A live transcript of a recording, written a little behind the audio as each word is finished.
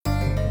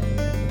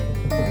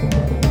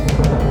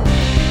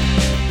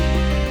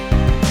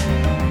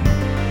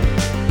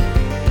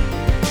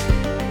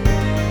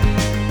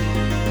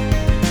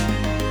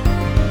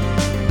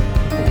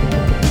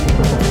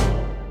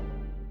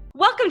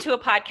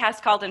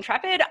podcast called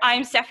Intrepid.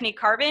 I'm Stephanie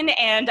Carbon,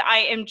 and I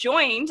am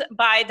joined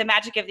by the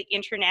magic of the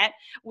internet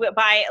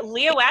by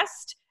Leah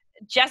West,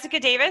 Jessica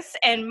Davis,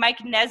 and Mike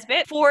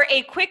Nesbitt for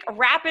a quick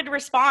rapid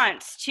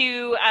response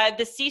to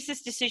the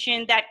CSIS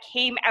decision that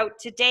came out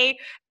today,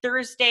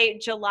 Thursday,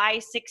 July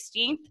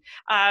 16th.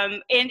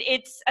 And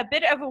it's a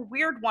bit of a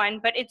weird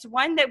one, but it's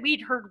one that we'd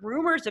heard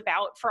rumors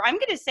about for, I'm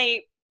going to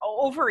say,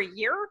 over a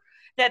year,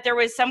 that there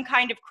was some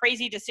kind of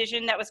crazy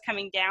decision that was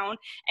coming down.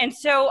 And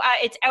so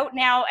it's out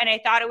now, and I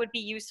thought it would be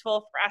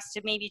useful for us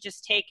to maybe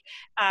just take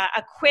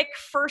a quick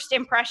first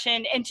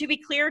impression. And to be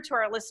clear to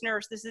our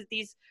listeners,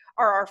 these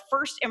are our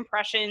first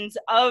impressions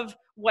of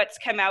what's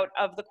come out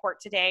of the court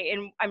today.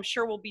 And I'm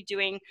sure we'll be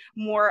doing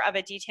more of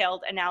a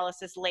detailed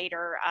analysis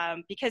later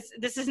because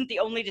this isn't the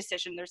only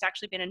decision. There's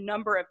actually been a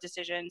number of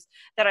decisions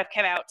that have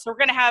come out. So we're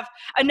going to have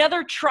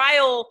another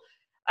trial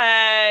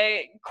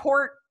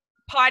court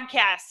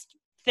podcast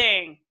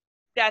thing.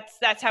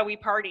 That's how we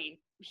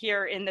party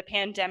here in the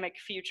pandemic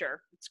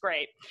future. It's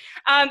great.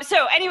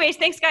 So anyways,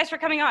 thanks guys for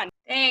coming on.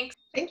 Thanks.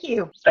 Thank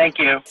you. Thank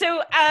you.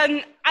 So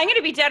I'm going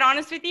to be dead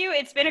honest with you.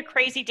 It's been a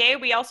crazy day.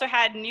 We also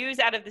had news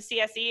out of the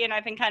CSE, and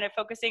I've been kind of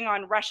focusing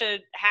on Russia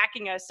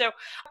hacking us. So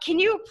can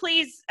you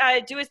please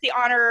do us the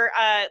honor,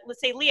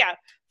 let's say Leah,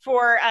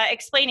 for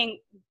explaining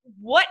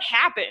what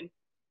happened?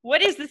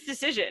 What is this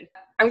decision?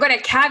 I'm going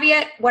to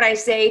caveat what I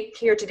say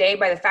here today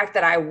by the fact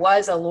that I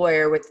was a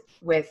lawyer with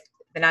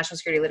the National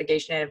Security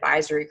Litigation and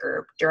Advisory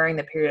Group during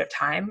the period of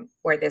time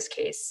where this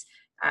case,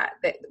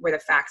 where the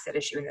facts at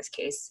issue in this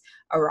case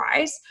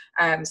arise.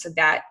 So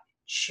that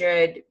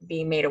should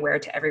be made aware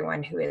to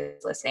everyone who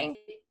is listening.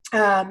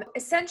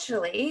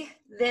 Essentially,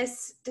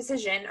 this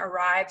decision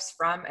arrives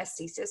from a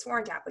CSIS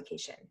warrant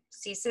application.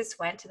 CSIS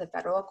went to the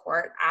federal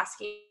court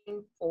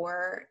asking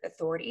for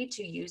authority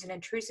to use an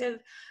intrusive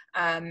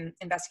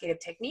investigative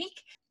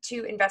technique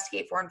to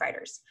investigate foreign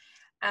fighters.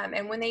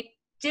 And when they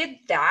did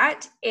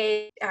that,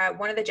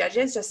 one of the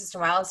judges, Justice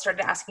Noel,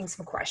 started asking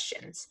some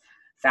questions.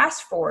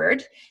 Fast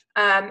forward,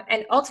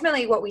 and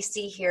ultimately what we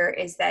see here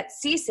is that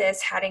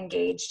CSIS had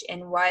engaged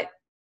in what,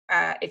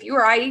 if you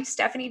or I,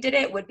 Stephanie, did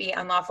it, would be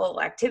unlawful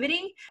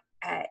activity,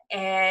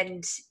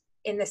 and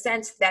in the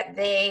sense that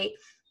they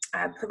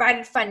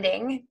provided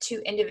funding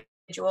to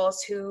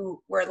individuals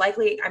who were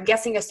likely, I'm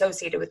guessing,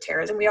 associated with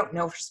terrorism. We don't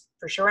know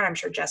for sure, and I'm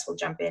sure Jess will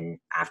jump in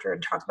after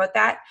and talk about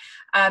that,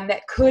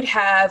 that could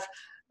have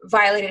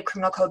violated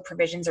criminal code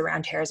provisions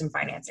around terrorism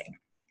financing.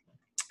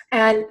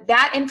 And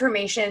that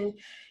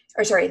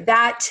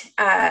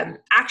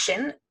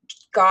action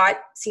got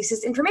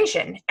CSIS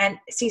information, and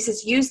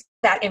CSIS used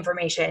that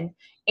information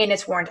in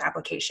its warrant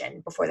application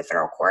before the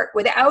federal court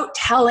without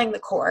telling the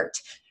court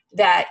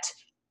that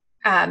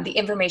the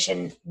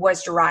information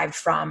was derived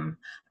from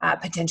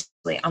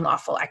potentially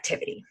unlawful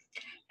activity.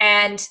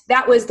 And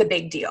that was the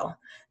big deal.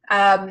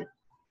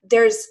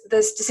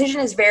 This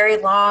decision is very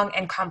long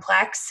and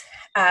complex,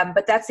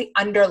 but that's the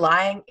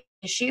underlying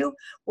issue,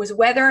 was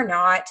whether or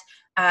not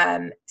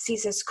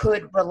CSIS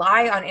could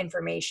rely on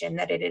information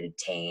that it had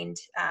obtained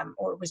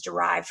or was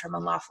derived from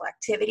unlawful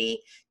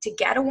activity to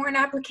get a warrant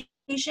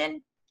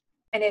application.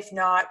 And if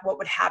not, what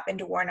would happen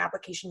to warrant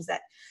applications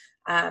that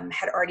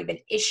had already been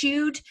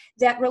issued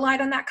that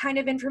relied on that kind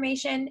of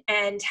information,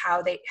 and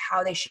how they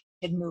should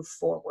move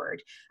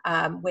forward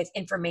with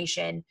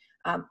information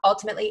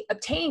ultimately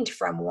obtained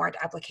from warrant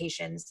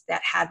applications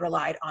that had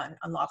relied on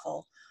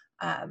unlawful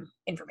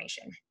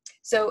information.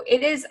 So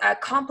it is a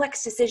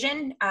complex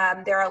decision.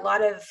 There are a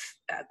lot of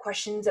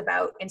questions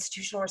about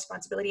institutional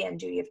responsibility and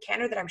duty of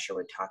candor that I'm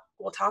sure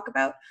we'll talk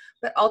about,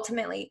 but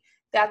ultimately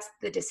that's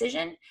the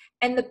decision.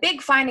 And the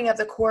big finding of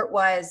the court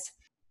was,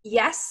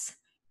 yes,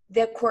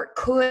 the court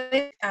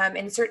could,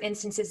 in certain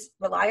instances,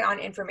 rely on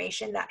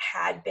information that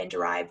had been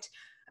derived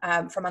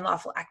from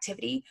unlawful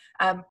activity,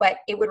 but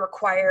it would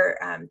require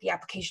the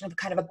application of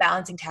kind of a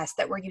balancing test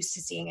that we're used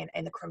to seeing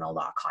in the criminal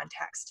law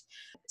context.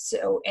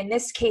 So in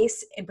this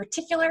case in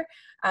particular,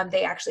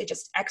 they actually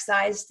just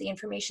excised the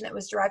information that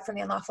was derived from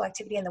the unlawful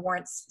activity, and the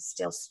warrants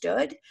still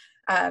stood.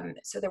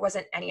 So there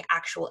wasn't any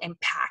actual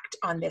impact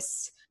on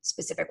this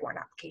specific warrant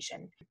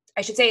application.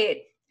 I should say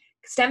it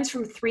stems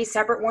from 3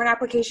 separate warrant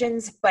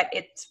applications, but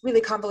it's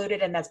really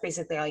convoluted, and that's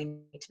basically all you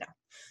need to know.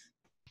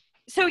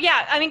 So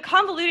yeah, I mean,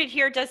 convoluted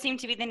here does seem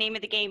to be the name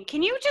of the game.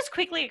 Can you just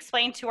quickly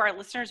explain to our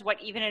listeners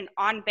what even an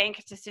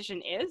en-banc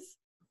decision is?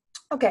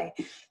 Okay,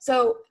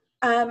 so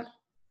an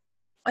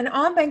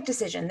en-banc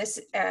decision,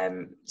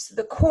 so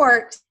the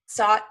court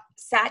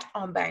sat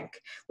en banc,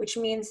 which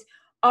means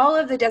all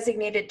of the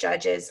designated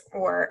judges,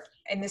 or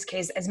in this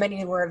case, as many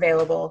who were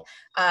available,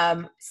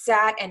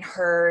 sat and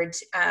heard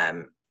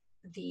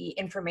the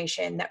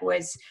information that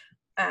was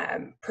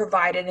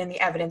provided and the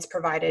evidence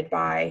provided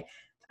by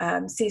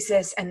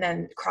CSIS, and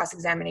then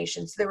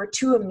cross-examination. So there were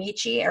 2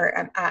 amici,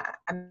 or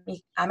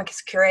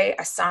amicus curiae,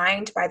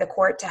 assigned by the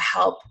court to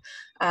help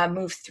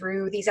move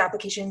through these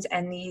applications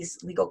and these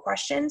legal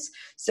questions.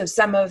 So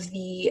some of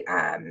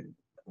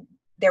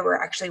there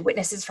were actually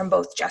witnesses from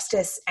both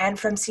Justice and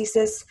from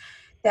CSIS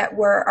that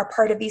were a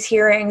part of these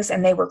hearings,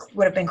 and they would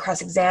have been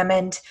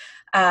cross-examined.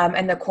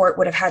 And the court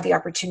would have had the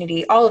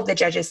opportunity, all of the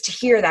judges, to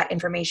hear that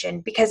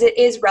information, because it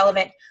is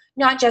relevant,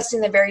 not just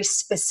in the very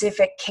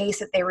specific case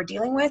that they were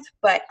dealing with,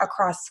 but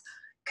across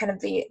kind of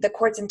the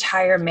court's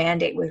entire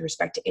mandate with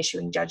respect to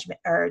issuing judgment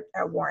or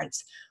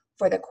warrants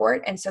for the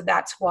court. And so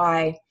that's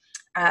why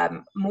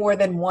more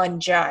than one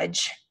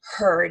judge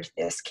heard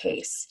this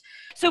case.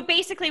 So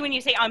basically, when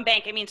you say en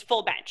banc, it means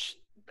full bench.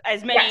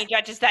 As many Yes.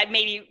 judges that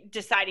may be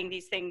deciding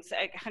these things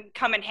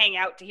come and hang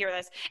out to hear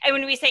this. And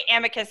when we say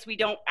amicus, we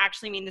don't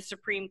actually mean the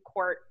Supreme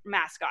Court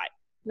mascot.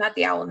 Not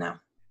the owl, no.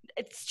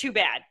 It's too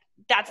bad.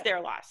 That's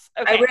their loss.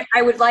 Okay.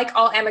 I would like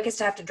all amicus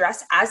to have to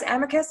dress as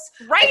amicus.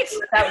 Right.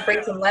 That would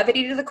bring some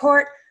levity to the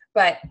court,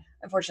 but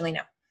unfortunately,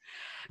 no.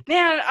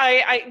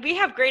 Man, we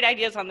have great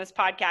ideas on this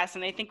podcast,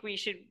 and I think we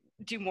should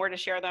do more to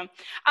share them.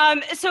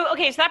 So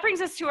that brings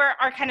us to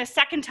our kind of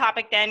second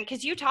topic then,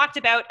 because you talked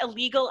about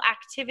illegal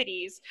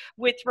activities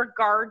with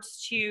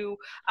regards to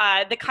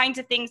the kinds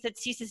of things that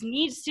CSIS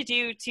needs to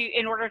do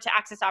in order to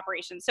access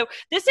operations. So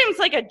this seems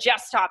like a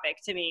Jess topic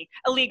to me,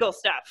 illegal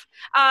stuff.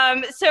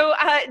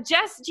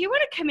 Jess, do you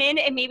want to come in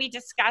and maybe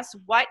discuss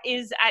what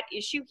is at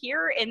issue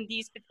here in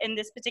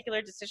this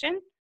particular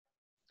decision?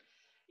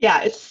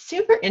 Yeah, it's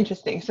super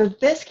interesting. So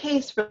this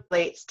case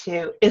relates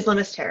to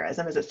Islamist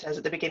terrorism, as it says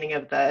at the beginning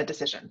of the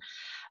decision.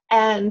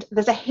 And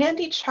there's a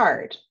handy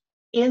chart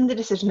in the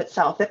decision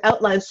itself that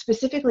outlines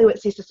specifically what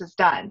CSIS has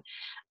done.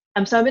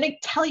 So I'm going to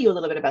tell you a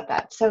little bit about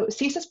that. So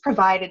CSIS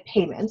provided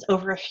payments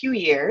over a few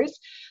years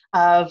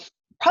of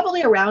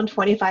probably around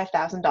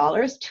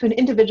 $25,000 to an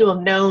individual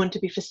known to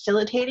be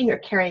facilitating or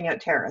carrying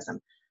out terrorism.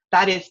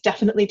 That is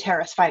definitely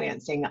terrorist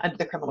financing under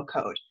the criminal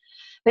code.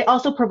 They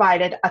also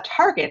provided a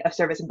target of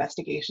service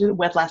investigation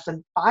with less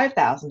than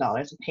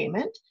 $5,000 in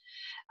payment.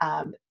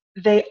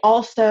 They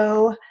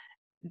also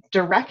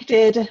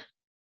directed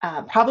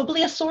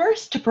probably a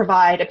source to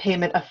provide a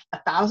payment of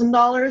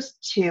 $1,000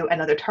 to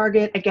another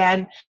target,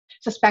 again,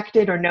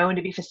 suspected or known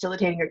to be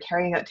facilitating or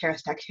carrying out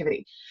terrorist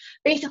activity.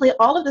 Basically,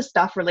 all of this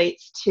stuff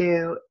relates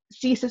to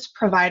CSIS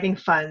providing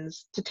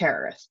funds to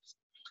terrorists.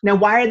 Now,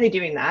 why are they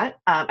doing that?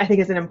 I think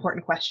is an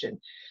important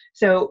question.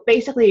 So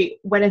basically,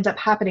 what ends up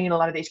happening in a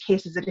lot of these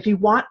cases is that if you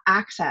want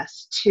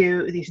access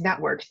to these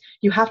networks,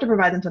 you have to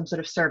provide them some sort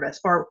of service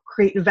or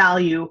create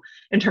value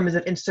in terms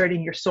of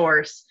inserting your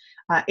source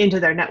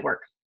into their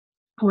network.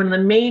 One of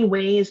the main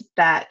ways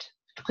that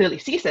clearly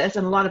CSIS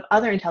and a lot of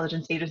other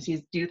intelligence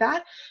agencies do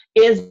that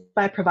is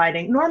by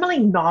providing normally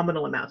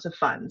nominal amounts of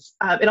funds.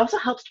 It also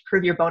helps to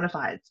prove your bona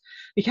fides,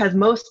 because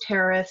most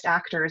terrorist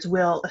actors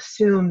will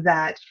assume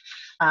that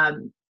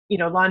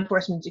law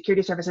enforcement and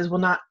security services will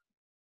not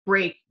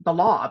break the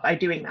law by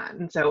doing that.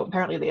 And so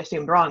apparently they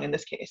assumed wrong in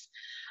this case.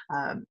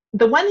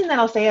 The one thing that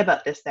I'll say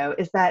about this, though,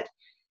 is that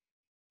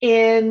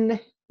in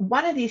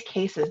one of these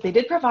cases, they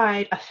did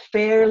provide a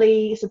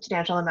fairly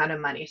substantial amount of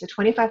money. So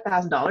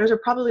 $25,000, or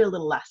probably a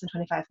little less than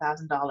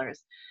 $25,000.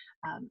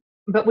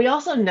 But we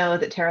also know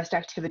that terrorist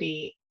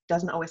activity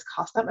doesn't always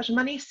cost that much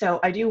money.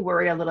 So I do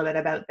worry a little bit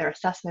about their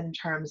assessment in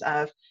terms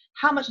of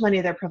how much money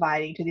they're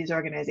providing to these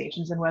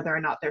organizations and whether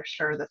or not they're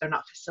sure that they're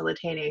not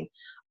facilitating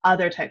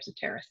other types of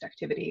terrorist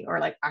activity or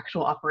like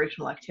actual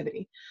operational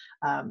activity.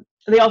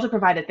 They also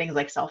provided things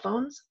like cell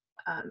phones,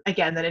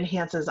 again, that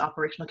enhances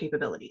operational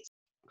capabilities.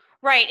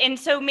 Right. And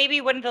so maybe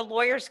one of the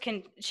lawyers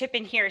can chip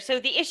in here. So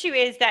the issue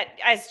is that,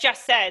 as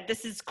Jess said,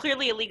 this is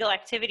clearly illegal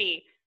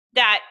activity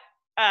that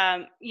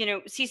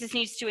CSIS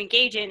needs to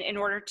engage in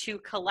order to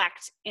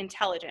collect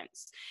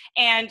intelligence.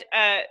 And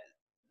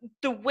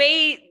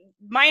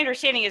my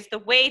understanding is the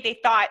way they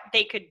thought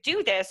they could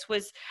do this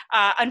was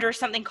under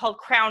something called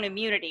Crown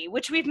immunity,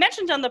 which we've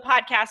mentioned on the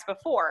podcast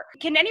before.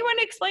 Can anyone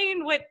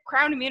explain what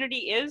Crown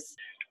immunity is?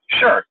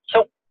 Sure.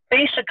 So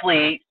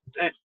basically,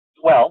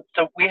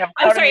 so we have.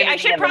 I'm sorry, I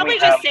should probably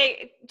just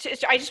say,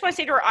 I just want to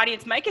say to our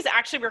audience, Mike is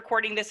actually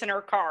recording this in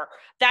her car.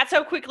 That's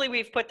how quickly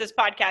we've put this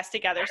podcast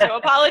together. So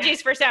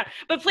apologies for sound.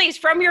 But please,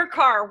 from your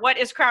car, what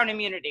is Crown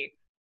immunity?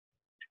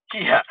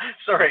 Yeah,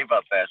 sorry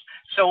about this.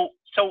 So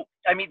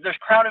I mean, there's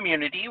Crown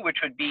immunity, which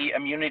would be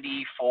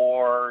immunity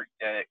for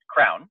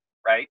Crown,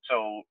 right?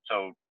 So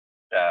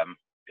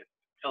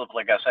Philip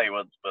Legacy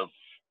will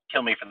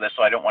kill me for this,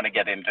 so I don't want to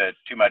get into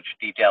too much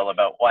detail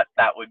about what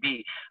that would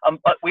be.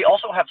 But we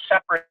also have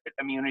separate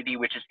immunity,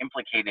 which is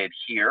implicated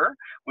here,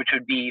 which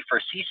would be for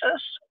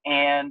CSIS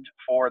and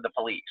for the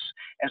police.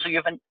 And so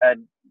you have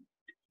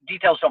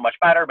details don't much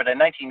matter, but in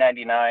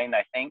 1999,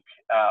 I think,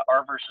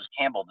 R versus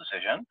Campbell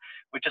decision,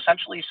 which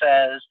essentially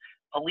says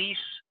police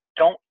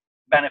don't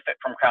benefit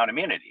from Crown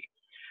immunity.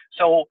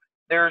 So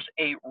there's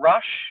a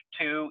rush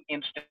to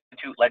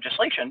institute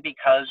legislation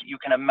because you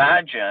can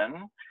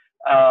imagine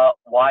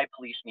why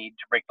police need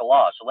to break the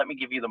law. So let me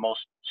give you the most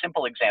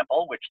simple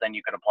example, which then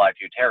you could apply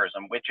to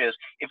terrorism, which is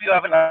if you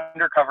have an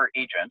undercover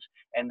agent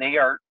and they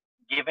are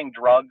giving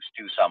drugs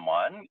to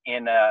someone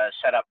in a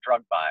set up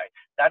drug buy,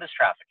 that is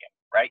trafficking,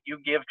 right? You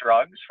give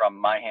drugs from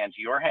my hand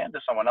to your hand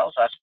to someone else,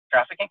 that's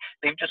trafficking.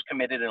 They've just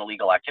committed an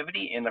illegal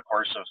activity in the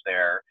course of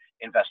their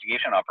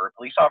investigation of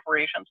police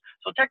operations.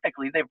 So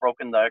technically they've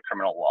broken the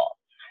criminal law.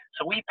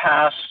 So we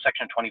passed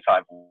Section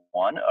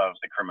 25.1 of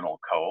the Criminal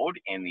Code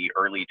in the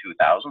early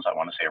 2000s, I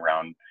want to say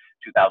around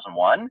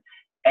 2001,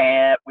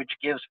 which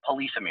gives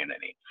police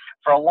immunity.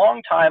 For a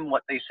long time,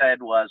 what they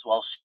said was,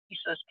 well,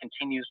 CSIS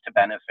continues to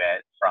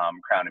benefit from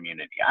Crown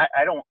immunity.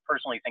 I don't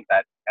personally think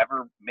that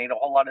ever made a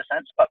whole lot of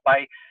sense, but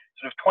by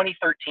sort of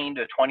 2013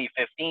 to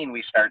 2015,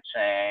 we start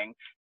saying,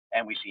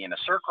 and we see in a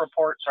CIRC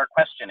report, start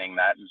questioning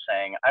that and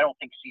saying, I don't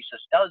think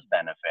CSIS does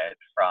benefit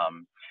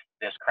from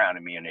this Crown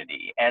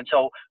immunity. And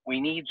so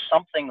we need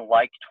something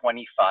like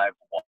 25.1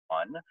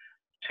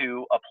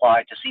 to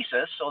apply to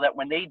CSIS so that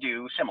when they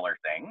do similar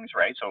things,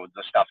 right? So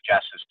the stuff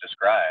Jess has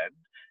described,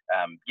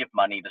 give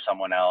money to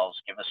someone else,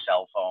 give a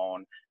cell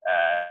phone,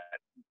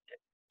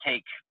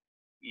 take,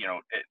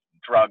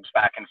 drugs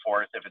back and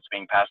forth if it's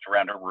being passed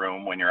around a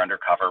room when you're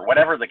undercover,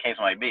 whatever the case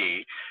might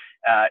be,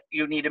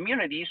 you need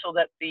immunity so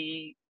that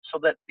the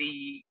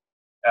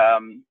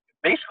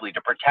basically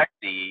to protect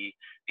the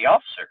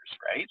officers,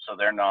 right? So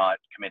they're not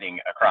committing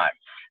a crime.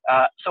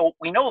 So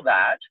we know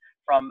that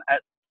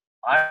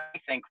I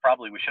think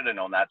probably we should have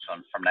known that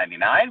from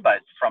 99,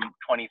 but from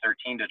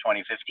 2013 to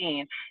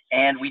 2015,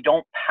 and we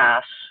don't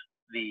pass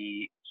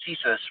the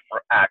CSIS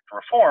Act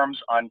reforms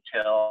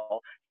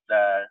until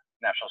the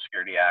National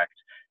Security Act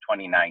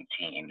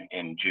 2019,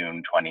 in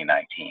June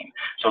 2019.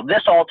 So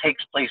this all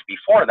takes place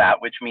before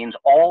that, which means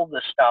all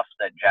the stuff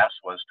that Jess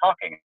was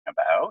talking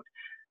about,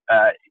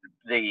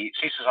 the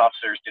CSIS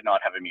officers did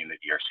not have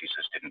immunity, or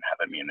CSIS didn't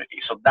have immunity.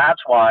 So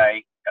that's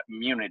why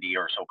immunity,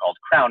 or so-called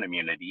Crown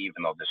immunity,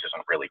 even though this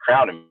isn't really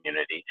Crown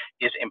immunity,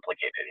 is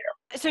implicated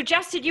here. So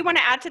Jess, did you want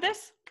to add to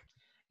this?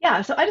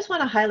 Yeah, so I just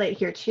want to highlight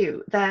here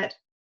too that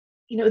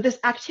this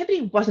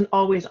activity wasn't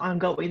always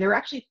ongoing. There were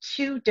actually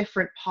two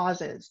different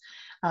pauses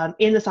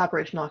in this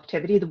operational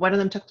activity. One of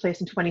them took place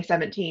in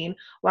 2017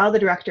 while the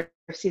director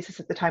of CSIS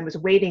at the time was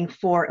waiting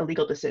for a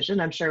legal decision.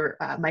 I'm sure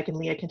Mike and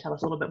Leah can tell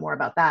us a little bit more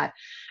about that.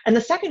 And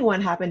the second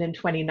one happened in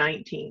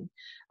 2019.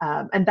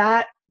 And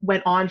that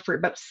went on for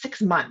about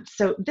 6 months.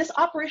 So this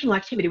operational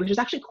activity, which is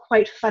actually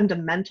quite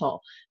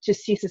fundamental to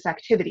CSIS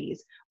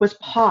activities, was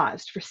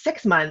paused for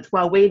 6 months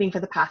while waiting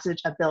for the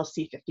passage of Bill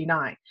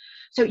C-59.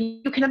 So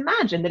you can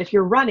imagine that if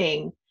you're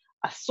running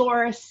a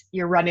source,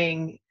 you're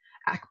running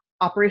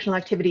operational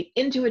activity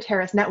into a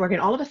terrorist network, and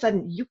all of a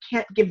sudden you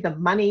can't give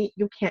them money,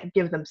 you can't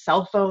give them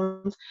cell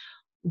phones,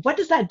 what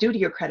does that do to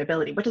your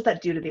credibility? What does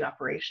that do to the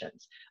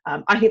operations?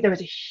 I think there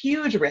was a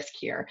huge risk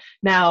here.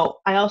 Now,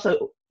 I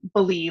also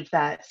believe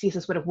that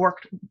CSIS would have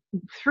worked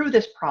through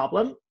this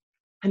problem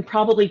and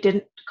probably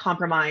didn't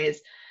compromise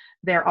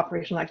their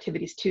operational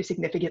activities too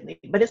significantly.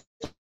 But it's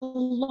a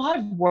lot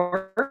of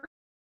work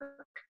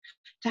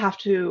to have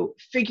to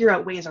figure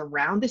out ways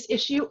around this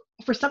issue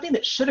for something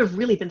that should have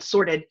really been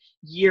sorted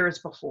years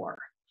before.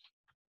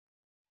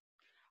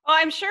 Well,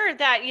 I'm sure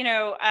that,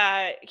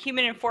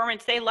 human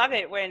informants, they love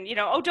it when,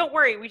 oh, don't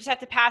worry, we just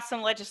have to pass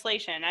some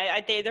legislation.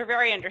 They're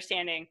very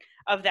understanding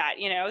of that.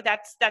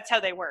 That's how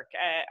they work.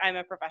 I'm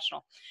a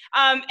professional.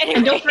 Anyways.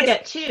 And don't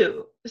forget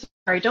too,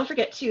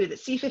 that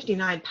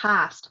C-59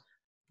 passed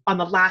on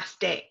the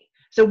last day.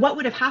 So what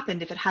would have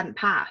happened if it hadn't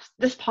passed?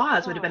 This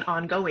pause would have been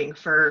ongoing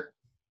for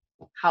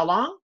how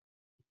long?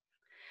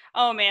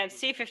 Oh man,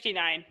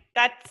 C-59.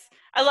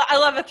 I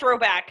love a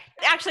throwback.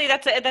 Actually,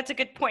 that's a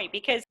good point,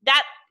 because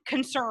that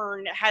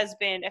concern has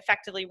been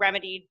effectively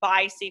remedied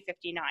by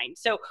C-59.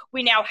 So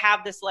we now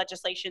have this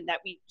legislation that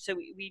we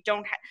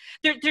don't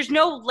have, there's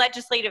no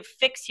legislative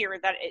fix here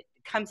that it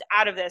comes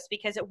out of this,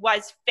 because it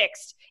was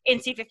fixed in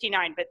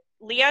C-59. But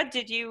Leah,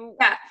 did you?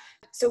 Yeah.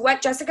 So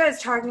what Jessica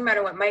is talking about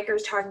and what Mike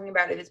is talking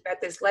about is about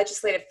this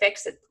legislative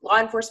fix that law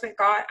enforcement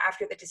got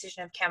after the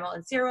decision of Camel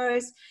and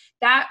CSIS.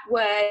 That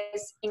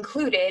was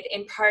included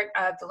in part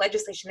of the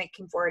legislation that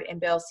came forward in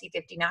Bill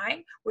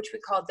C-59, which we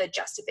call the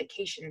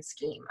justification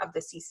scheme of the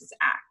CSIS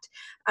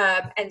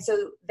Act. And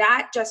so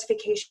that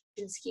justification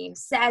scheme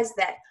says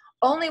that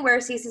only where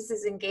CSIS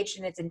is engaged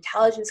in its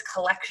intelligence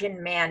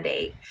collection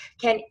mandate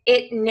can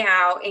it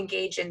now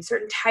engage in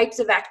certain types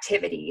of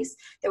activities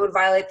that would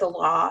violate the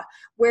law,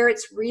 where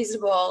it's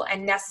reasonable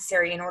and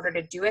necessary in order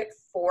to do it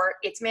for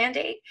its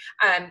mandate.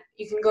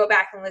 You can go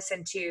back and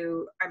listen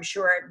to, I'm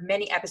sure,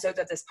 many episodes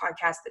of this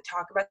podcast that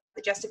talk about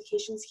the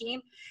justification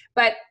scheme.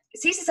 But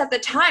CSIS at the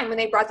time, when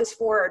they brought this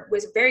forward,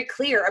 was very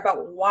clear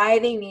about why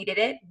they needed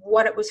it,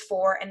 what it was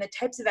for, and the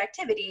types of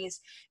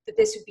activities that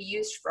this would be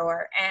used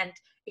for, and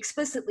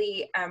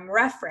explicitly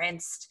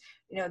referenced,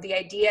 the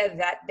idea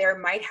that there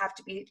might have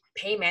to be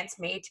payments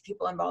made to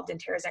people involved in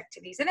terrorist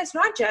activities. And it's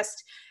not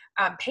just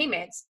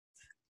payments.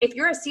 If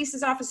you're a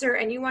CSIS officer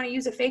and you want to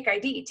use a fake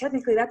ID,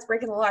 technically that's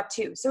breaking the law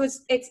too. So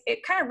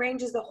it kind of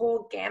ranges the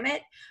whole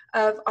gamut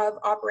of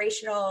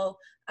operational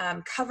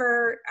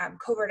covert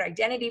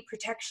identity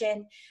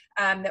protection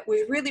that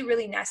was really,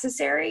 really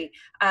necessary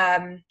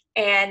and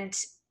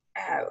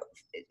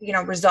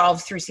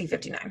resolved through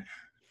C-59.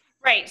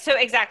 Right. So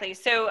exactly.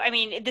 So, I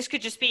mean, this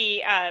could just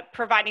be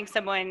providing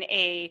someone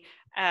a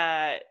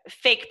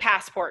fake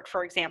passport,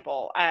 for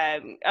example,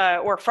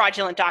 or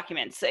fraudulent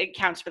documents. It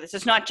counts for this.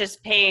 It's not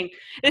just paying.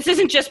 This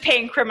isn't just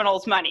paying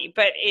criminals money,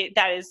 but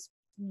that is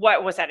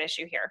what was at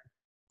issue here.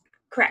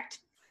 Correct.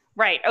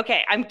 Right.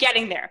 Okay. I'm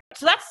getting there.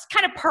 So that's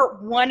kind of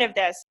part one of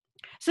this.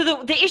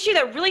 So the issue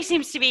that really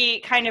seems to be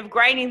kind of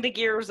grinding the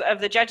gears of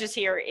the judges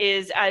here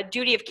is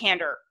duty of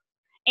candor,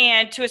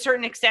 and to a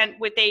certain extent,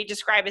 what they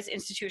describe as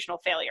institutional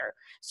failure.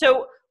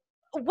 So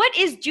what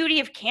is duty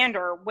of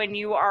candor when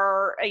you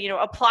are,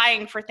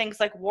 applying for things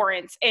like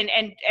warrants and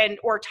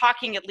or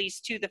talking at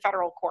least to the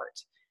federal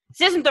court?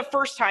 This isn't the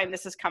first time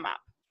this has come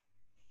up.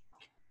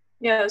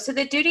 No, so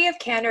the duty of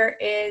candor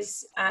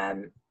is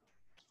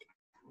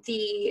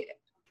the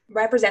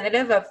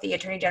representative of the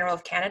Attorney General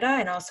of Canada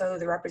and also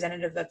the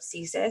representative of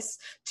CSIS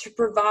to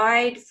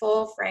provide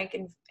full, frank,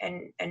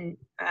 and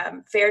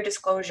fair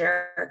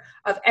disclosure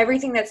of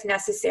everything that's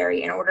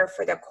necessary in order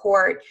for the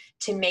court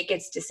to make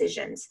its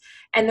decisions.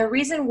 And the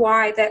reason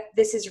why that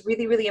this is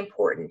really, really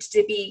important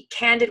to be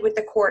candid with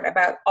the court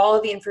about all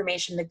of the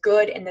information, the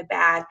good and the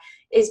bad,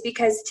 is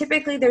because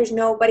typically there's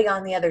nobody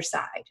on the other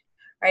side,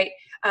 right?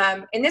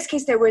 In this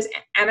case, there was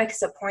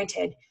amicus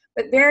appointed,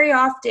 but very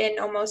often,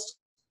 almost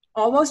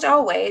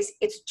always,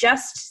 it's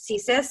just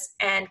CSIS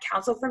and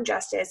counsel from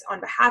justice on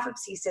behalf of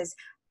CSIS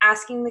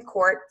asking the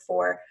court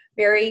for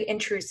very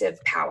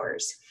intrusive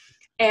powers.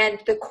 And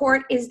the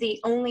court is the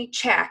only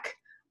check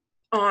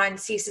on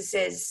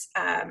CSIS's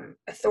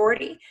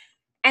authority.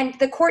 And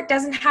the court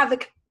doesn't have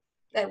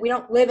we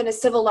don't live in a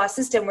civil law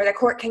system where the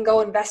court can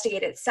go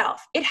investigate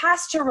itself. It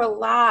has to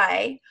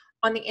rely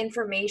on the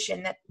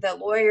information that the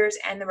lawyers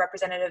and the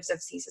representatives of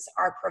CSIS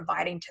are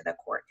providing to the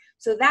court.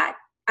 So that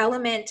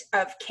element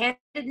of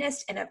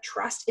candidness and of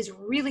trust is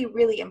really,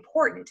 really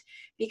important,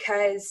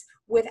 because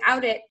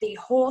without it, the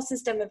whole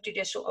system of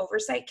judicial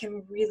oversight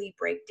can really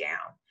break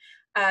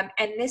down.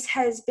 And this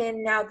has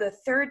been now the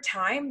third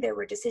time. There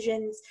were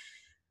decisions,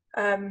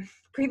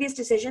 previous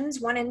decisions,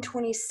 one in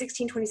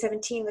 2016,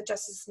 2017 with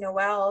Justice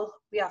Noel.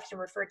 We often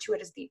refer to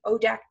it as the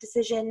ODAC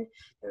decision.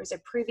 There was a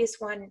previous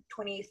one,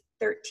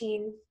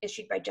 2013,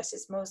 issued by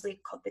Justice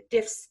Mosley, called the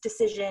Diffs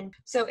decision.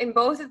 So in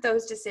both of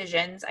those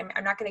decisions,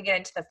 I'm not going to get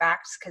into the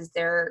facts because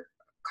they're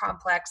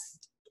complex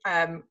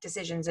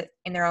decisions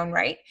in their own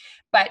right.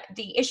 But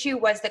the issue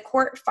was the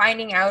court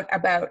finding out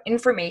about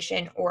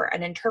information or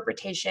an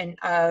interpretation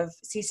of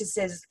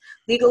CSIS's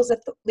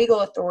legal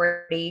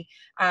authority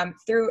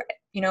through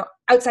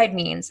outside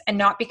means, and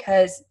not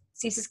because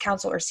CSIS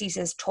counsel or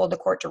CSIS told the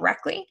court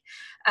directly.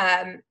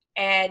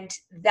 And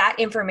that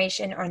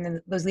information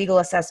on those legal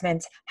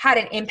assessments had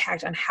an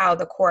impact on how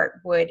the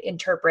court would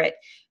interpret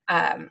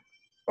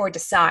or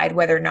decide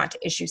whether or not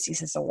to issue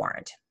CSIS a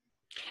warrant.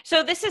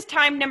 So this is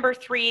time number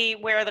 3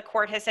 where the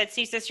court has said,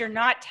 CSIS, you're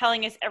not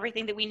telling us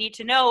everything that we need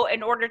to know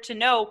in order to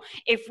know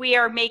if we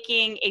are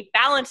making a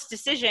balanced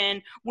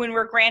decision when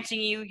we're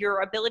granting you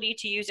your ability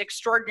to use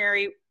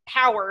extraordinary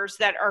powers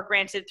that are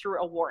granted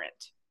through a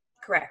warrant.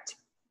 Correct.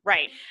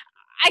 Right.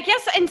 I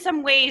guess in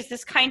some ways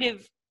this kind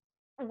of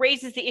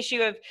raises the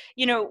issue of,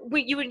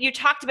 you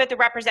talked about the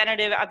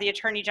representative of the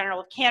Attorney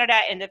General of Canada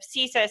and of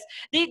CSIS.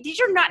 These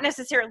are not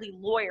necessarily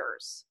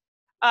lawyers.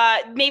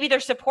 Maybe they're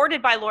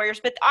supported by lawyers,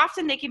 but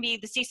often they can be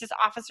the CSIS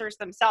officers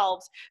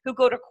themselves who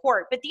go to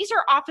court. But these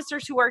are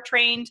officers who are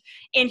trained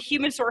in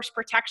human source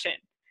protection,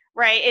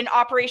 right, in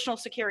operational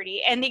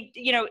security, and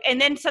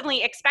and then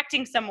suddenly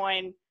expecting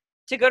someone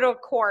to go to a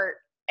court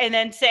and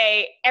then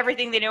say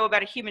everything they know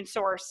about a human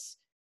source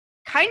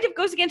kind of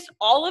goes against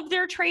all of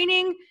their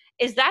training.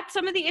 Is that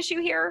some of the issue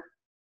here?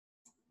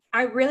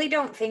 I really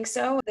don't think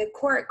so. The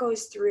court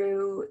goes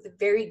through the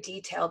very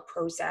detailed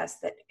process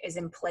that is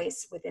in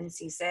place within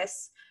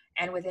CSIS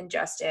and within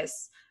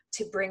justice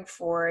to bring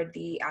forward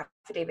the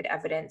affidavit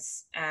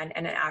evidence and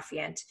an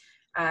affiant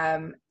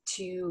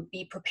to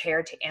be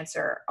prepared to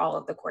answer all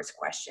of the court's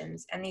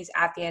questions. And these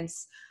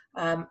affiants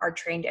are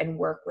trained and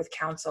work with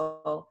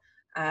counsel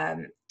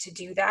to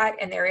do that.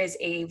 And there is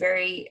a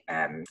very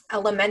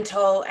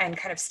elemental and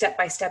kind of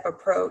step-by-step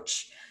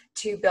approach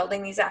to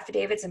building these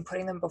affidavits and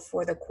putting them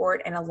before the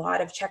court, and a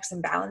lot of checks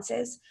and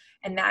balances.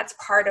 And that's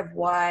part of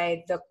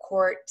why the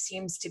court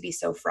seems to be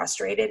so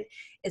frustrated,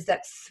 is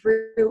that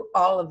through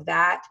all of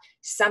that,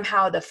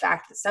 somehow the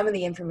fact that some of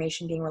the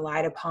information being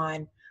relied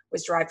upon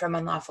was derived from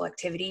unlawful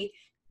activity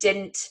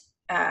didn't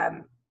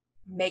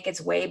make its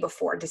way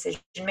before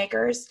decision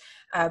makers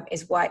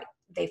is what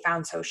they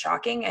found so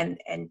shocking.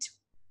 And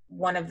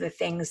one of the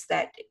things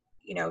that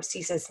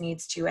CSIS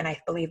needs to, and I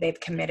believe they've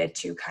committed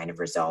to, kind of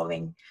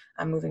resolving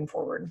moving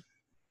forward.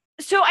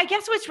 So I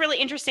guess what's really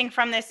interesting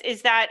from this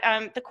is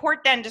that the court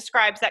then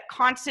describes that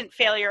constant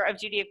failure of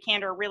duty of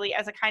candor really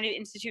as a kind of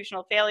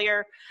institutional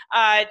failure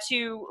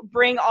to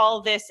bring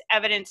all this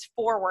evidence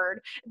forward.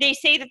 They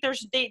say that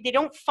they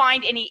don't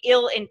find any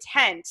ill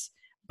intent,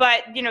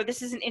 but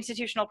this is an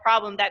institutional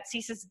problem that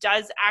CSIS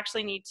does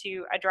actually need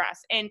to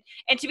address. And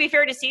to be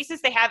fair to CSIS,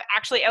 they have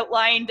actually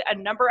outlined a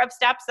number of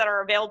steps that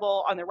are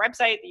available on their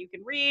website that you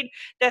can read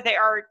that they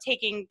are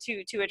taking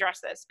to address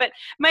this. But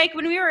Mike,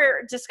 when we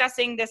were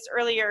discussing this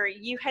earlier,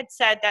 you had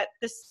said that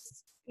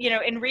this,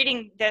 in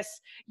reading this,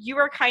 you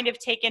were kind of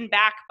taken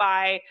back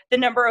by the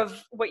number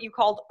of what you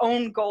called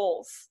own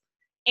goals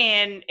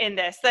in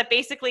this, that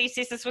basically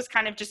CSIS was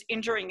kind of just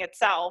injuring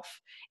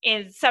itself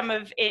in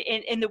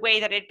the way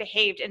that it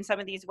behaved in some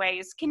of these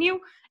ways. Can you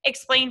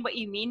explain what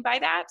you mean by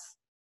that?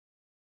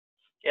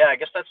 Yeah, I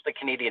guess that's the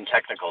Canadian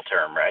technical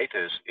term, right?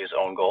 Is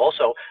own goal.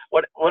 So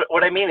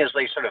what I mean is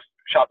they sort of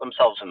shot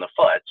themselves in the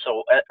foot.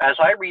 So as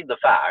I read the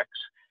facts,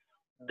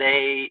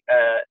 the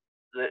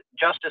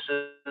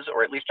justices,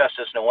 or at least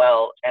Justice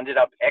Noel, ended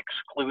up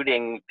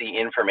excluding the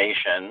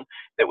information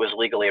that was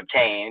legally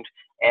obtained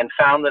and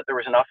found that there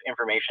was enough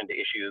information to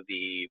issue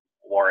the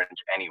warrant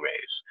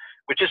anyways,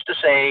 which is to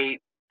say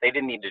they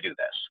didn't need to do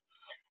this.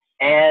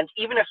 And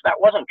even if that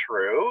wasn't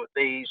true,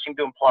 they seem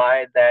to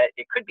imply that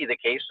it could be the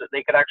case that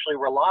they could actually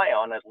rely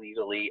on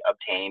legally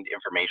obtained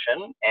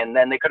information, and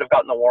then they could have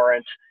gotten the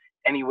warrant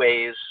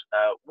anyways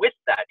with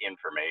that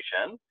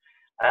information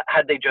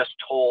had they just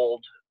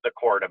told the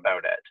court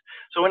about it.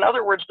 So in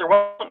other words, there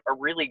wasn't a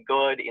really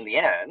good, in the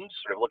end,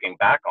 sort of looking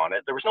back on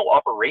it, there was no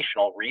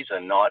operational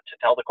reason not to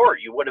tell the court.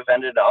 You would have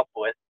ended up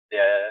with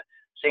the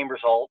same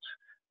result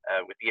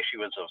with the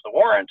issuance of the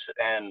warrant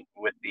and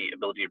with the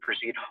ability to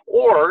proceed,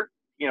 or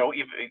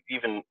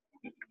even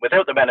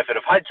without the benefit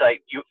of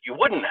hindsight, you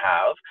wouldn't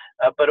have,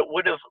 but it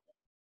would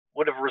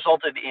have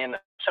resulted in a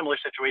similar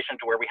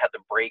situation to where we had the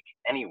break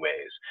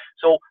anyways.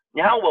 So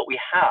now what we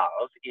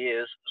have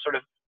is sort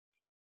of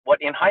what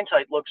in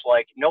hindsight looks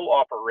like no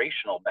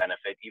operational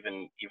benefit,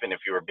 even if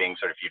you were being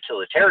sort of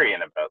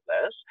utilitarian about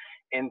this,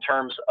 in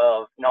terms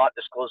of not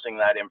disclosing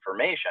that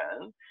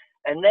information.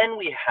 And then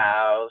we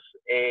have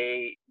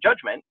a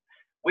judgment,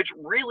 which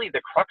really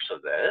the crux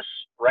of this,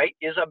 right,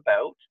 is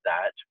about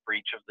that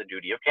breach of the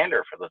duty of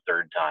candor for the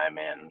third time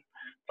in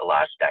the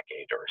last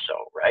decade or so,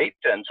 right?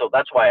 And so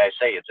that's why I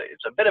say it's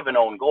a bit of an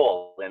own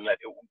goal, in that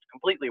it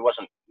completely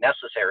wasn't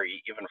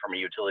necessary, even from a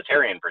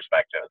utilitarian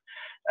perspective.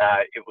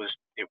 It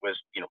was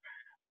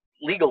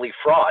legally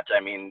fraught. I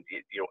mean,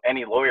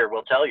 any lawyer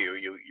will tell you,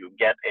 you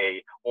get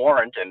a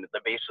warrant, and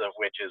the basis of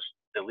which is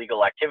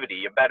illegal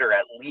activity, you better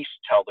at least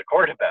tell the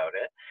court about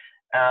it.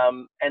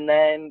 And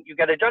then you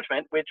get a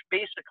judgment, which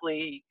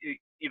basically,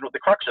 the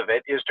crux of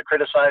it is to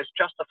criticize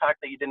just the fact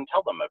that you didn't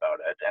tell them about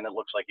it, and it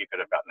looks like you could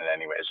have gotten it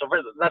anyway. So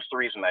that's the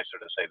reason I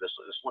sort of say this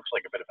looks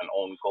like a bit of an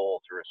own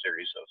goal through a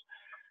series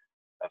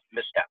of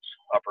missteps,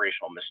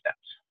 operational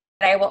missteps.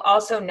 I will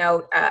also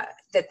note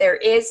that there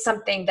is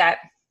something that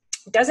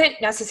doesn't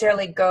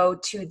necessarily go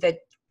to the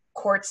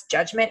court's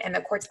judgment and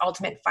the court's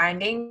ultimate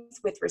findings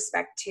with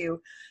respect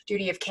to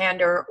duty of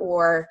candor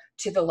or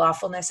to the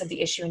lawfulness of the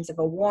issuance of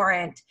a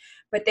warrant.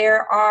 But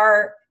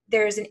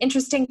there's an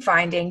interesting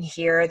finding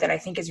here that I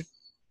think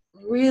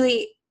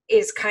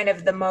is kind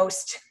of the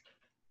most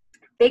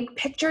big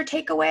picture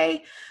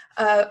takeaway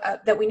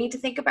that we need to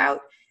think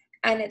about.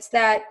 And it's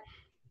that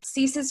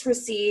CSIS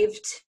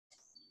received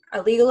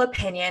a legal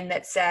opinion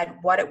that said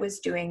what it was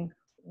doing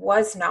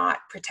was not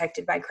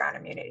protected by Crown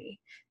immunity,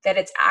 that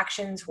its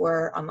actions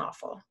were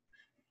unlawful,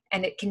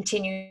 and it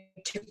continued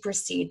to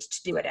proceed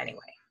to do it anyway.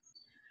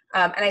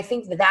 And I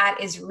think that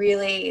is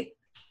really,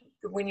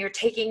 when you're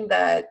taking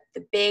the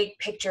big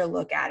picture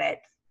look at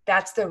it,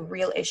 that's the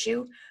real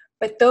issue.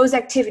 But those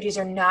activities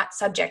are not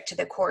subject to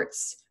the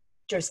court's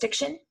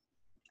jurisdiction.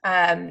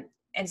 And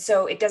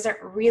so it doesn't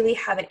really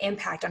have an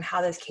impact on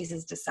how this case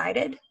is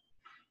decided.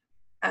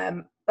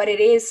 But it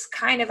is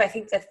kind of, I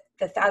think, the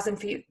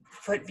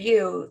 1,000-foot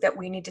view that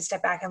we need to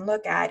step back and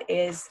look at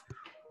is,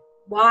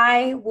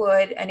 why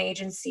would an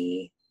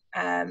agency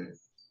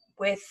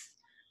with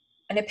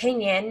an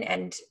opinion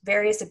and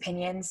various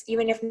opinions,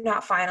 even if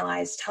not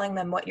finalized, telling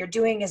them what you're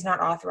doing is not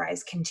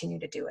authorized, continue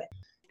to do it?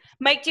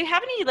 Mike, do you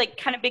have any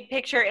kind of big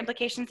picture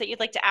implications that you'd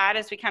like to add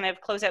as we kind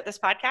of close out this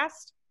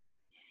podcast?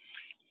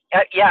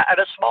 Yeah, at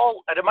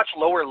a much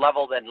lower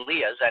level than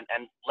Leah's,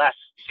 and less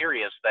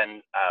serious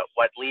than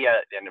what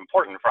Leah, and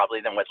important probably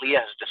than what Leah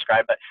has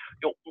described. But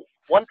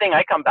one thing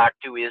I come back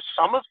to is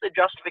some of the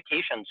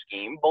justification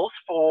scheme, both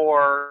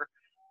for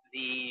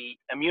the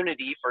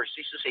immunity for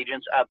CSIS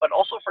agents, but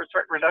also for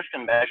threat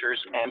reduction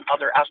measures and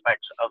other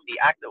aspects of the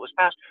act that was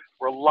passed,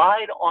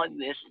 relied on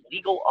this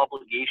legal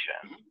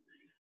obligation,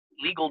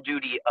 legal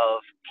duty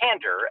of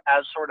candor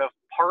as sort of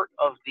part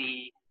of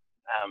the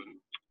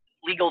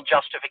legal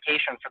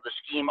justification for the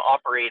scheme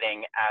operating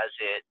as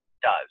it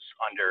does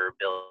under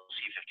Bill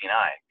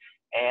C-59.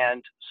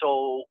 And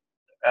so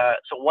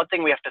one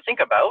thing we have to think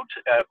about,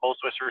 both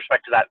with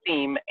respect to that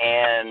theme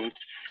and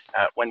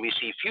when we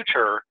see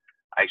future,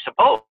 I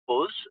suppose,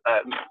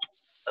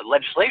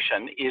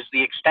 legislation, is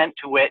the extent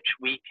to which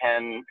we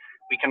can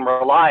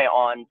rely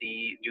on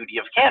the duty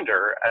of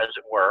candor, as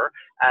it were,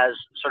 as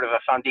sort of a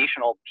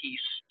foundational piece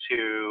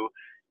to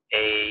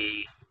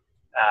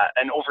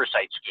an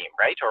oversight scheme,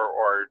 right?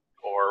 Or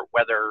or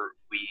whether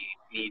we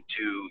need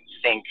to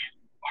think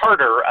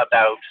harder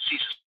about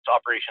CSIS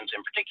operations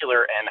in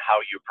particular and how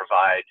you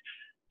provide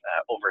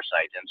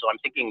oversight. And so I'm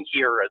thinking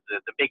here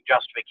the big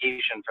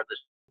justification for this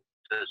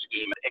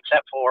scheme,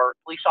 except for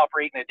police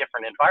operate in a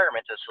different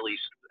environment, as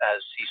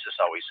CSIS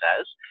always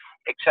says,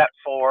 except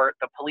for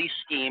the police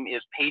scheme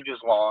is pages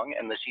long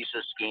and the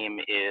CSIS scheme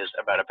is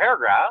about a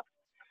paragraph.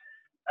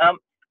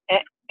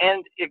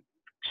 And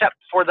except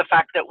for the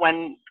fact that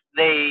when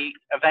they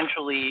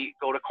eventually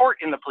go to court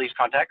in the police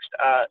context,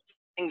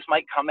 things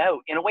might come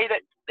out in a way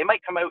that they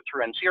might come out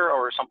through NSIRA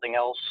or something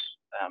else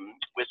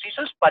with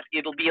CSIS, but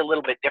it'll be a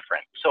little bit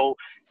different. So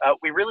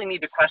we really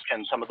need to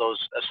question some of those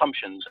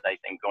assumptions, I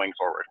think, going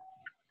forward.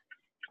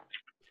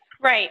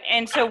 Right.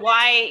 And so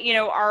why,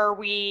 are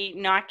we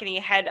not getting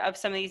ahead of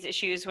some of these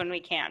issues when we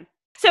can?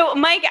 So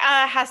Mike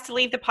has to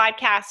leave the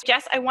podcast.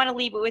 Jess, I want to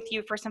leave it with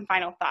you for some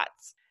final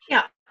thoughts.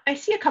 Yeah, I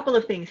see a couple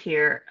of things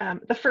here.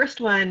 The first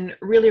one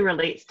really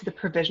relates to the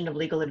provision of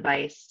legal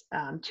advice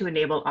to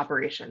enable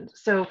operations.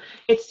 So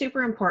it's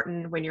super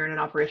important when you're in an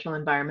operational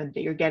environment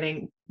that you're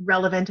getting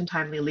relevant and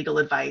timely legal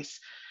advice.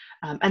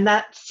 And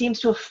that seems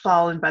to have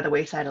fallen by the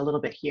wayside a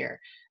little bit here.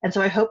 And so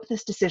I hope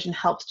this decision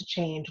helps to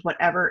change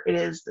whatever it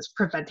is that's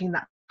preventing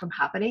that from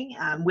happening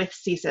with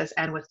CSIS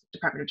and with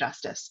Department of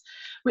Justice.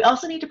 We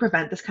also need to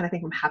prevent this kind of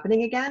thing from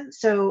happening again.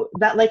 So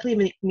that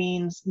likely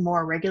means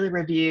more regular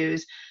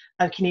reviews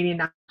of Canadian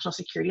national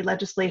security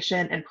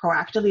legislation and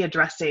proactively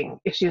addressing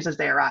issues as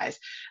they arise.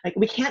 Like,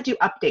 we can't do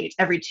updates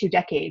every 2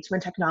 decades when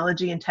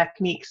technology and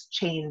techniques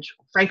change,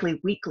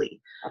 frankly,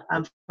 weekly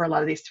for a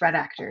lot of these threat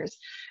actors.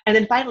 And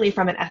then finally,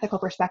 from an ethical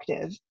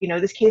perspective,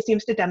 this case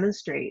seems to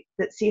demonstrate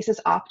that CSIS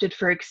opted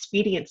for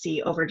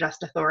expediency over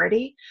just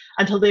authority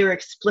until they were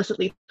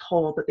explicitly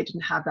told that they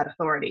didn't have that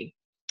authority.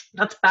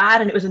 That's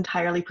bad, and it was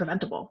entirely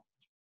preventable.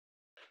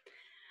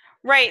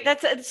 Right.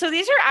 So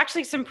these are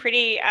actually some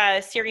pretty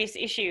serious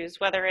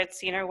issues, whether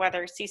it's,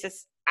 whether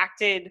CSIS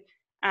acted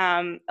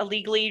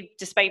illegally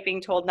despite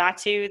being told not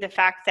to, the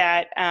fact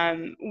that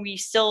we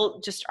still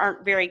just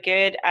aren't very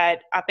good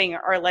at upping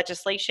our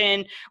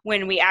legislation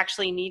when we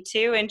actually need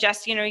to. And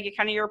just,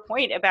 your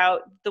point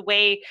about the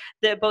way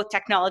that both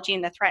technology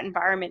and the threat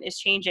environment is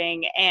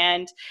changing.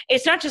 And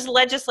it's not just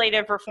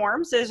legislative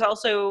reforms, there's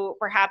also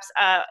perhaps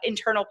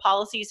internal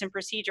policies and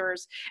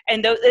procedures.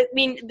 And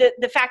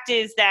the fact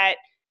is that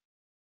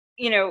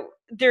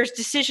there's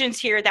decisions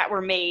here that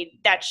were made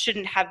that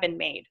shouldn't have been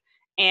made.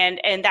 And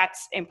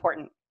that's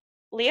important.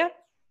 Leah?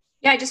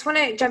 Yeah, I just want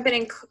to jump in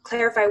and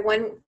clarify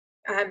one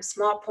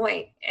small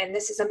point. And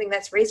this is something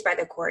that's raised by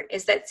the court,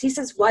 is that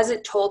CSIS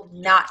wasn't told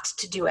not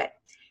to do it.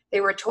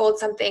 They were told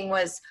something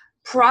was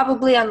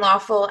probably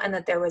unlawful and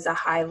that there was a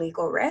high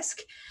legal risk.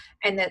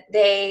 And that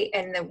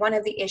one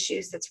of the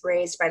issues that's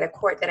raised by the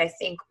court that I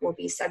think will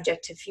be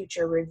subject to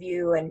future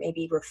review and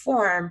maybe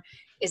reform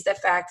is the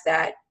fact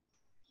that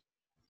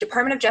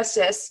Department of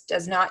Justice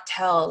does not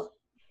tell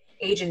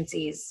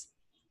agencies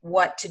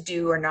what to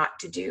do or not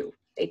to do.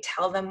 They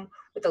tell them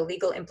what the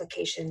legal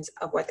implications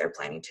of what they're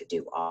planning to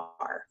do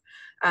are.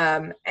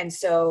 And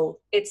so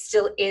it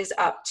still is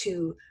up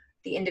to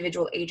the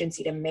individual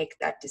agency to make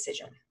that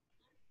decision.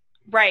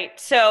 Right.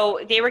 So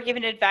they were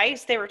given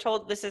advice. They were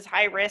told this is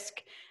high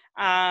risk.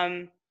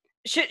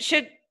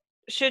 Should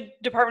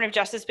Department of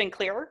Justice been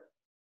clearer?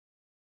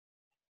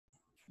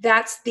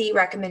 That's the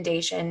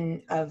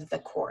recommendation of the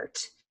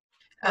court.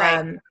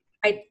 Right.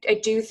 I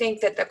do think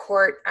that the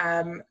court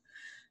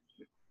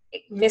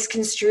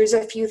misconstrues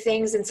a few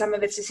things in some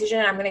of its decision.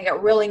 I'm going to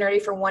get really nerdy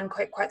for one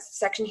quick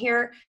section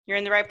here. You're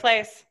in the right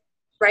place.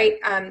 Right.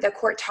 The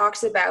court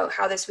talks about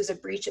how this was a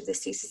breach of the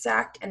CSIS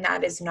Act, and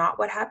that is not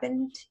what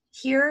happened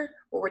here.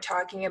 What we're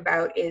talking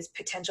about is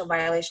potential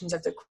violations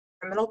of the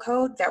criminal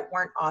code that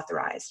weren't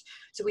authorized.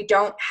 So we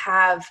don't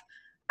have,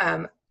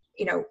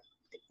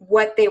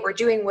 what they were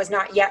doing was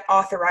not yet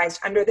authorized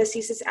under the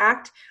CSIS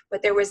Act,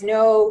 but there was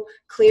no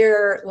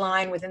clear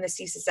line within the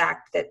CSIS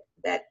Act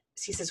that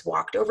CSIS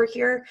walked over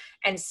here.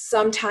 And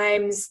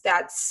sometimes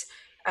that's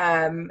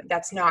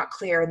not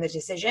clear in the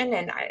decision.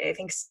 And I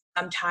think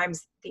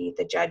sometimes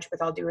the judge,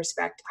 with all due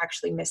respect,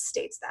 actually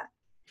misstates that.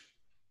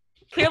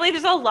 Clearly,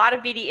 there's a lot of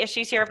BD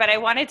issues here, but I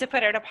wanted to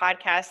put out a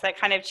podcast that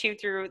kind of chew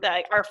through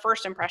our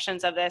first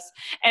impressions of this.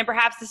 And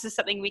perhaps this is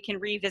something we can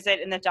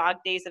revisit in the dog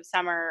days of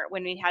summer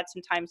when we had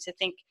some time to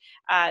think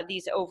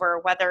these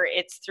over, whether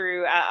it's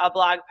through a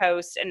blog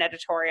post, an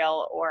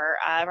editorial, or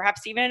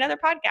perhaps even another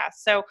podcast.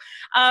 So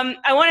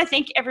I want to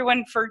thank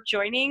everyone for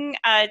joining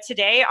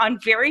today on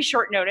very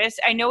short notice.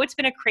 I know it's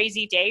been a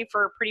crazy day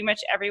for pretty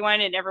much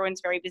everyone, and everyone's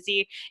very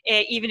busy,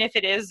 even if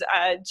it is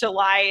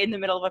July in the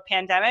middle of a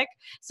pandemic.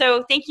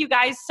 So thank you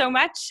guys so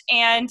much,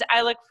 and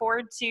I look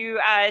forward to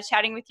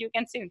chatting with you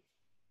again soon.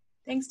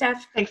 Thanks,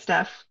 Steph. Thanks,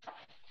 Steph.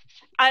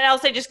 And I'll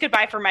say just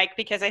goodbye for Mike,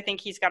 because I think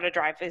he's got to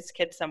drive his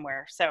kid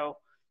somewhere. So,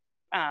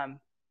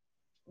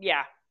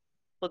 yeah,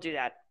 we'll do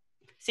that.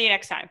 See you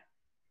next time.